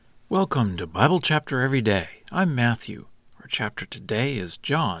Welcome to Bible Chapter Every Day. I'm Matthew. Our chapter today is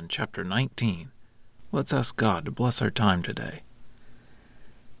John chapter 19. Let's ask God to bless our time today.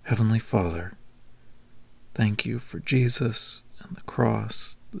 Heavenly Father, thank you for Jesus and the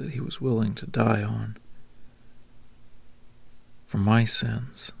cross that he was willing to die on for my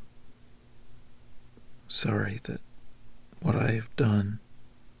sins. I'm sorry that what I have done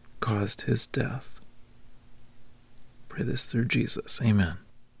caused his death. Pray this through Jesus. Amen.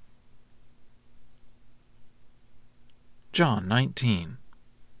 John 19.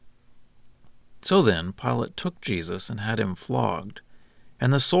 So then Pilate took Jesus and had him flogged,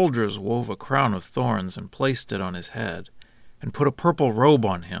 and the soldiers wove a crown of thorns and placed it on his head, and put a purple robe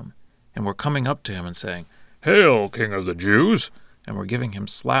on him, and were coming up to him and saying, "Hail, King of the Jews!" and were giving him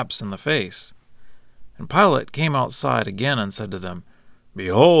slaps in the face. And Pilate came outside again and said to them,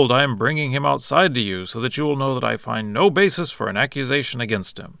 "Behold, I am bringing him outside to you, so that you will know that I find no basis for an accusation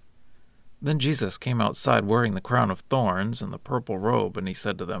against him." Then Jesus came outside wearing the crown of thorns and the purple robe, and he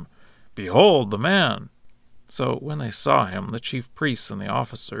said to them, "Behold the man!" So when they saw him, the chief priests and the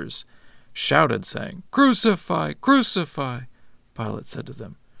officers shouted, saying, "Crucify! Crucify!" Pilate said to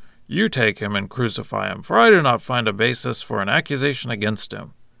them, "You take him and crucify him, for I do not find a basis for an accusation against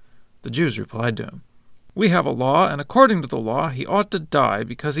him." The Jews replied to him, "We have a law, and according to the law he ought to die,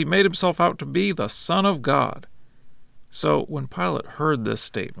 because he made himself out to be the Son of God." So when Pilate heard this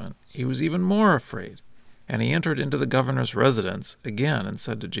statement, he was even more afraid, and he entered into the governor's residence again and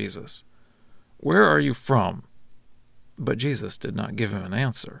said to Jesus, "Where are you from?" But Jesus did not give him an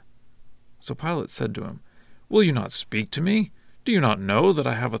answer. So Pilate said to him, "Will you not speak to me? Do you not know that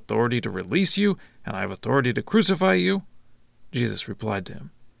I have authority to release you, and I have authority to crucify you?" Jesus replied to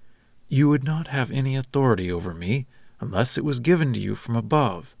him, "You would not have any authority over me unless it was given to you from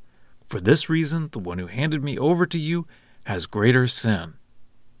above. For this reason, the one who handed me over to you has greater sin."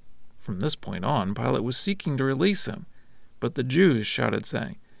 From this point on, Pilate was seeking to release him, but the Jews shouted,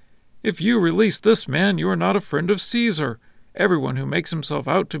 saying, "If you release this man, you are not a friend of Caesar. Everyone who makes himself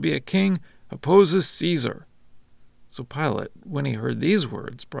out to be a king opposes Caesar." So Pilate, when he heard these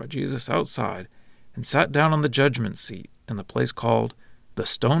words, brought Jesus outside and sat down on the judgment seat in the place called the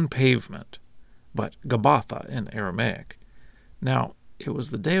Stone Pavement, but Gabbatha in Aramaic. Now, it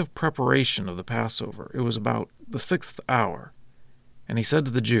was the day of preparation of the Passover. It was about the 6th hour. And he said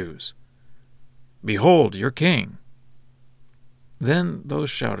to the Jews, "Behold your king." Then those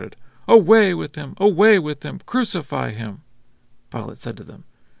shouted, "Away with him! Away with him! Crucify him!" Pilate said to them,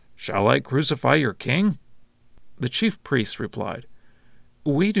 "Shall I crucify your king?" The chief priests replied,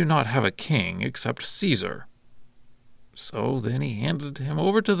 "We do not have a king except Caesar." So then he handed him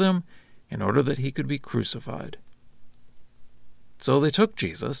over to them in order that he could be crucified. So they took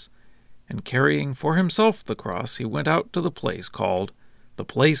Jesus, and carrying for himself the cross, he went out to the place called the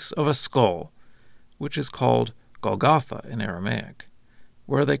Place of a Skull, which is called Golgotha in Aramaic,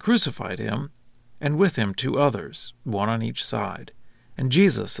 where they crucified him, and with him 2 others, one on each side, and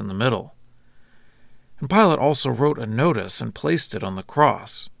Jesus in the middle. And Pilate also wrote a notice and placed it on the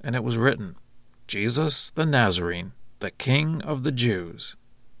cross, and it was written, "Jesus the Nazarene, the King of the Jews."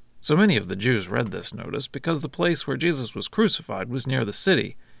 So many of the Jews read this notice because the place where Jesus was crucified was near the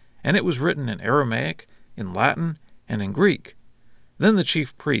city, and it was written in Aramaic, in Latin, and in Greek. Then the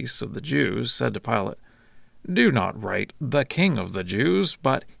chief priests of the Jews said to Pilate, "Do not write, 'the King of the Jews,'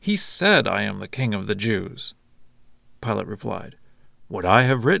 but 'he said, I am the King of the Jews.'" Pilate replied, "What I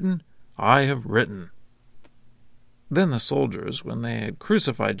have written, I have written." Then the soldiers, when they had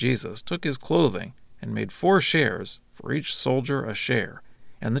crucified Jesus, took his clothing and made 4 shares, for each soldier a share,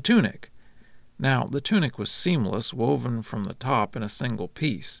 and the tunic. Now the tunic was seamless, woven from the top in a single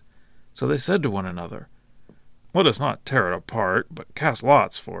piece. So they said to one another, "Let us not tear it apart, but cast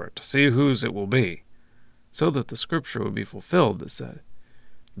lots for it, to see whose it will be." So that the scripture would be fulfilled that said,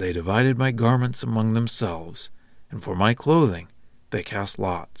 "They divided my garments among themselves, and for my clothing they cast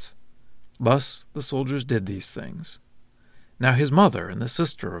lots." Thus the soldiers did these things. Now his mother and the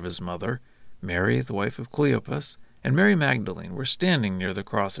sister of his mother, Mary the wife of Cleopas, and Mary Magdalene were standing near the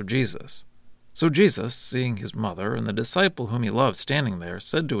cross of Jesus. So Jesus, seeing his mother and the disciple whom he loved standing there,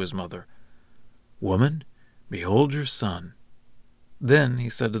 said to his mother, "Woman, behold your son." Then he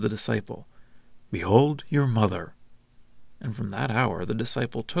said to the disciple, "Behold your mother." And from that hour the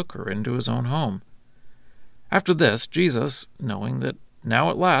disciple took her into his own home. After this, Jesus, knowing that now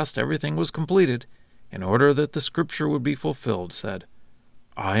at last everything was completed, in order that the scripture would be fulfilled, said,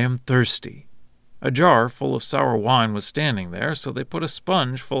 "I am thirsty." A jar full of sour wine was standing there, so they put a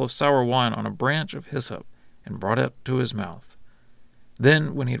sponge full of sour wine on a branch of hyssop and brought it to his mouth.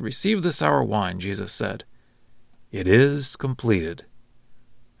 Then, when he had received the sour wine, Jesus said, "It is completed."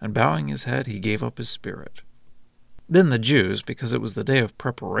 and bowing his head, he gave up his spirit. Then the Jews, because it was the day of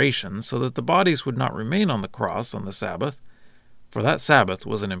preparation, so that the bodies would not remain on the cross on the Sabbath, for that Sabbath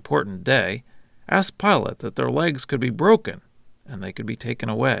was an important day, asked Pilate that their legs could be broken, and they could be taken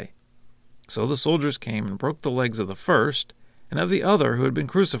away. So the soldiers came and broke the legs of the first, and of the other who had been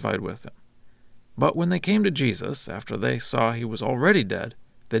crucified with him. But when they came to Jesus, after they saw he was already dead,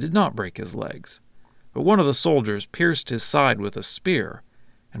 they did not break his legs. But one of the soldiers pierced his side with a spear,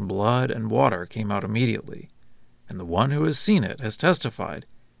 and blood and water came out immediately. And the one who has seen it has testified,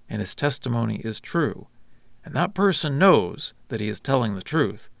 and his testimony is true. And that person knows that he is telling the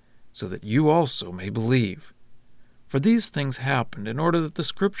truth, so that you also may believe. For these things happened in order that the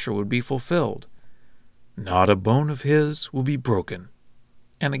Scripture would be fulfilled. Not a bone of his will be broken.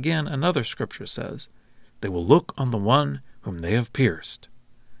 And again another Scripture says, they will look on the one whom they have pierced.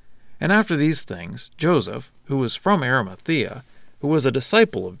 And after these things, Joseph, who was from Arimathea, who was a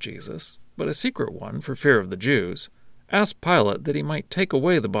disciple of Jesus, but a secret one for fear of the Jews, asked Pilate that he might take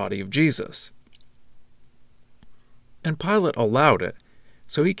away the body of Jesus. And Pilate allowed it,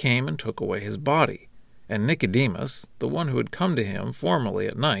 so he came and took away his body. And Nicodemus, the one who had come to him formerly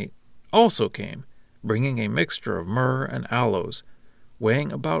at night, also came, bringing a mixture of myrrh and aloes,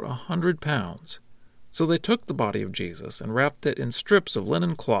 weighing about 100 pounds. So they took the body of Jesus and wrapped it in strips of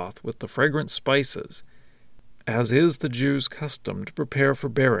linen cloth with the fragrant spices, as is the Jews' custom to prepare for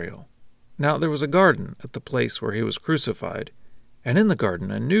burial. Now there was a garden at the place where he was crucified, and in the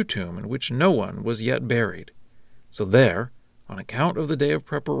garden a new tomb in which no one was yet buried. So there, on account of the day of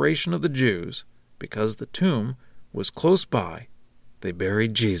preparation of the Jews, because the tomb was close by, they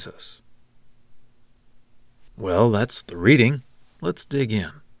buried Jesus. Well, that's the reading. Let's dig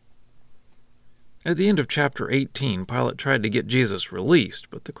in. At the end of chapter 18, Pilate tried to get Jesus released,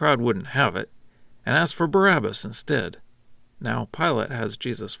 but the crowd wouldn't have it, and asked for Barabbas instead. Now Pilate has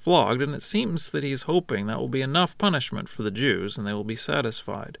Jesus flogged, and it seems that he is hoping that will be enough punishment for the Jews, and they will be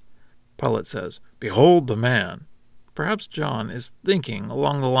satisfied. Pilate says, "Behold the man." Perhaps John is thinking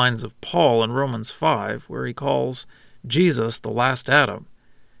along the lines of Paul in Romans 5, where he calls Jesus the last Adam.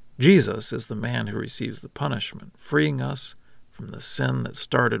 Jesus is the man who receives the punishment, freeing us from the sin that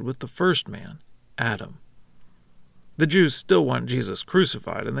started with the first man, Adam. The Jews still want Jesus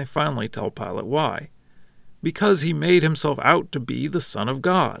crucified, and they finally tell Pilate why. Because he made himself out to be the Son of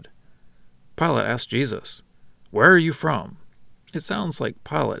God. Pilate asks Jesus, "Where are you from?" It sounds like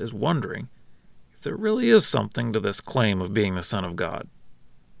Pilate is wondering if there really is something to this claim of being the Son of God.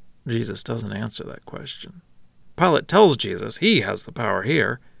 Jesus doesn't answer that question. Pilate tells Jesus he has the power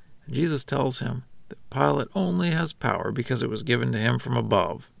here, and Jesus tells him that Pilate only has power because it was given to him from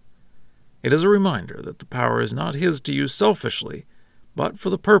above. It is a reminder that the power is not his to use selfishly, but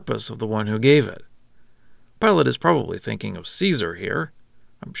for the purpose of the one who gave it. Pilate is probably thinking of Caesar here.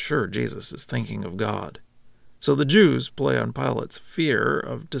 I'm sure Jesus is thinking of God. So the Jews play on Pilate's fear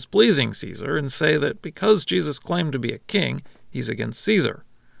of displeasing Caesar and say that because Jesus claimed to be a king, he's against Caesar.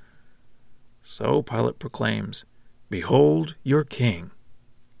 So Pilate proclaims, "Behold your king."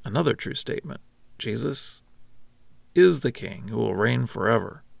 Another true statement. Jesus is the king who will reign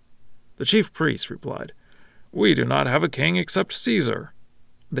forever. The chief priests replied, "We do not have a king except Caesar."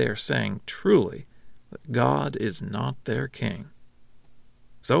 They are saying truly that God is not their king.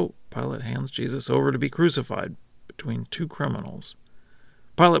 So Pilate hands Jesus over to be crucified between two criminals.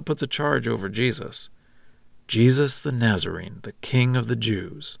 Pilate puts a charge over Jesus. Jesus the Nazarene, the King of the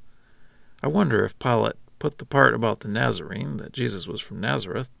Jews. I wonder if Pilate put the part about the Nazarene, that Jesus was from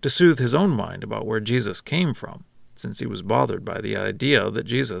Nazareth, to soothe his own mind about where Jesus came from, since he was bothered by the idea that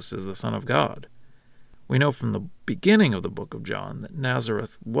Jesus is the Son of God. We know from the beginning of the book of John that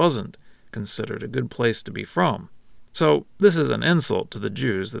Nazareth wasn't considered a good place to be from. So this is an insult to the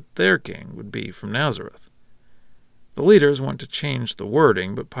Jews that their king would be from Nazareth. The leaders want to change the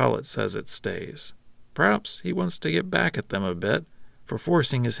wording, but Pilate says it stays. Perhaps he wants to get back at them a bit for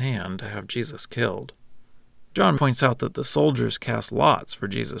forcing his hand to have Jesus killed. John points out that the soldiers cast lots for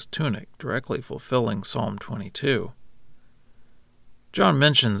Jesus' tunic, directly fulfilling Psalm 22. John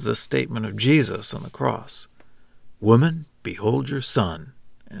mentions this statement of Jesus on the cross. "Woman, behold your son,"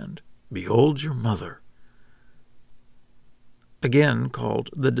 and "Behold your mother." Again called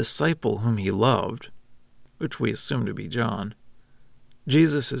the disciple whom he loved, which we assume to be John,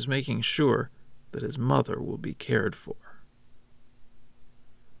 Jesus is making sure that his mother will be cared for.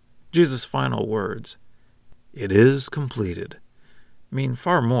 Jesus' final words, "It is completed," mean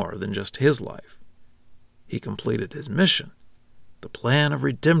far more than just his life. He completed his mission. The plan of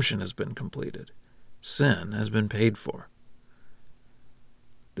redemption has been completed. Sin has been paid for.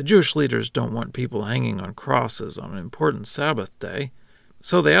 The Jewish leaders don't want people hanging on crosses on an important Sabbath day.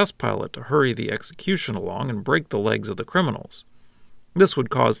 So they asked Pilate to hurry the execution along and break the legs of the criminals. This would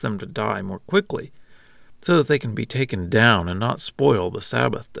cause them to die more quickly, so that they can be taken down and not spoil the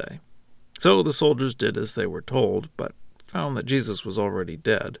Sabbath day. So the soldiers did as they were told, but found that Jesus was already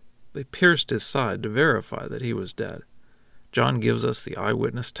dead. They pierced his side to verify that he was dead. John gives us the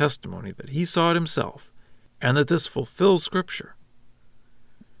eyewitness testimony that he saw it himself, and that this fulfills Scripture.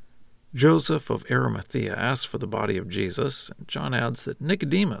 Joseph of Arimathea asks for the body of Jesus, and John adds that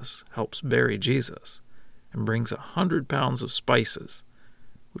Nicodemus helps bury Jesus and brings 100 pounds of spices,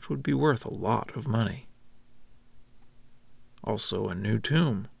 which would be worth a lot of money. Also, a new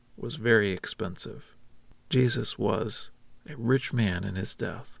tomb was very expensive. Jesus was a rich man in his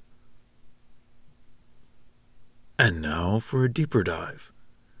death. And now for a deeper dive.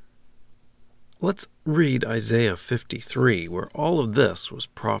 Let's read Isaiah 53, where all of this was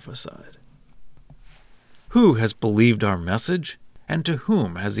prophesied. Who has believed our message, and to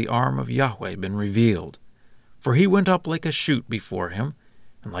whom has the arm of Yahweh been revealed? For he went up like a shoot before him,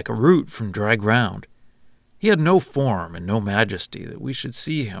 and like a root from dry ground. He had no form and no majesty that we should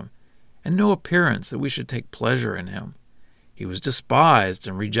see him, and no appearance that we should take pleasure in him. He was despised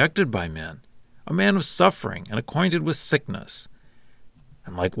and rejected by men, a man of suffering and acquainted with sickness.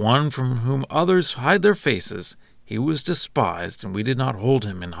 And like one from whom others hide their faces, he was despised, and we did not hold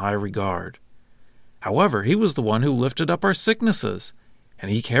him in high regard. However, he was the one who lifted up our sicknesses, and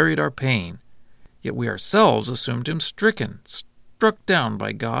he carried our pain. Yet we ourselves assumed him stricken, struck down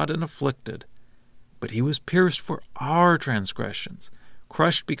by God, and afflicted. But he was pierced for our transgressions,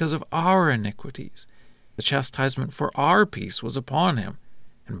 crushed because of our iniquities. The chastisement for our peace was upon him,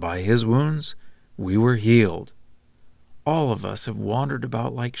 and by his wounds we were healed. All of us have wandered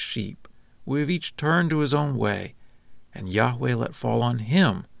about like sheep. We have each turned to his own way, and Yahweh let fall on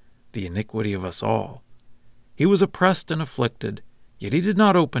him the iniquity of us all. He was oppressed and afflicted, yet he did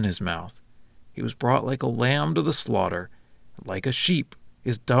not open his mouth. He was brought like a lamb to the slaughter, and like a sheep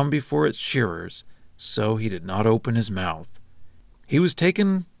is dumb before its shearers, so he did not open his mouth. He was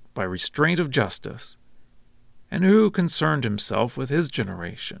taken by restraint of justice. And who concerned himself with his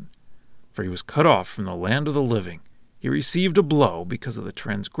generation? For he was cut off from the land of the living. He received a blow because of the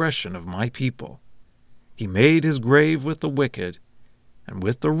transgression of my people. He made his grave with the wicked, and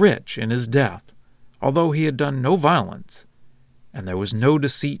with the rich in his death, although he had done no violence, and there was no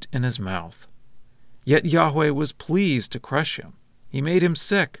deceit in his mouth. Yet Yahweh was pleased to crush him. He made him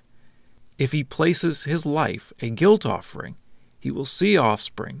sick. If he places his life a guilt offering, he will see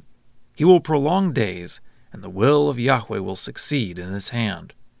offspring. He will prolong days, and the will of Yahweh will succeed in his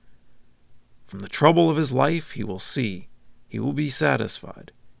hand. From the trouble of his life he will see, he will be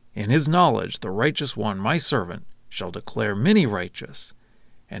satisfied. In his knowledge the righteous one, my servant, shall declare many righteous,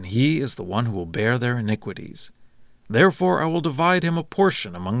 and he is the one who will bear their iniquities. Therefore I will divide him a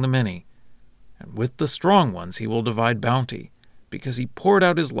portion among the many, and with the strong ones he will divide bounty, because he poured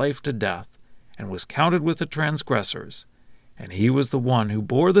out his life to death, and was counted with the transgressors, and he was the one who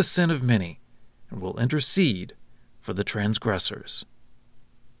bore the sin of many, and will intercede for the transgressors.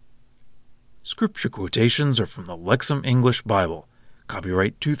 Scripture quotations are from the Lexham English Bible,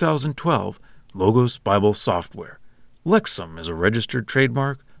 copyright 2012, Logos Bible Software. Lexham is a registered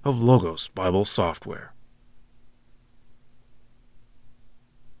trademark of Logos Bible Software.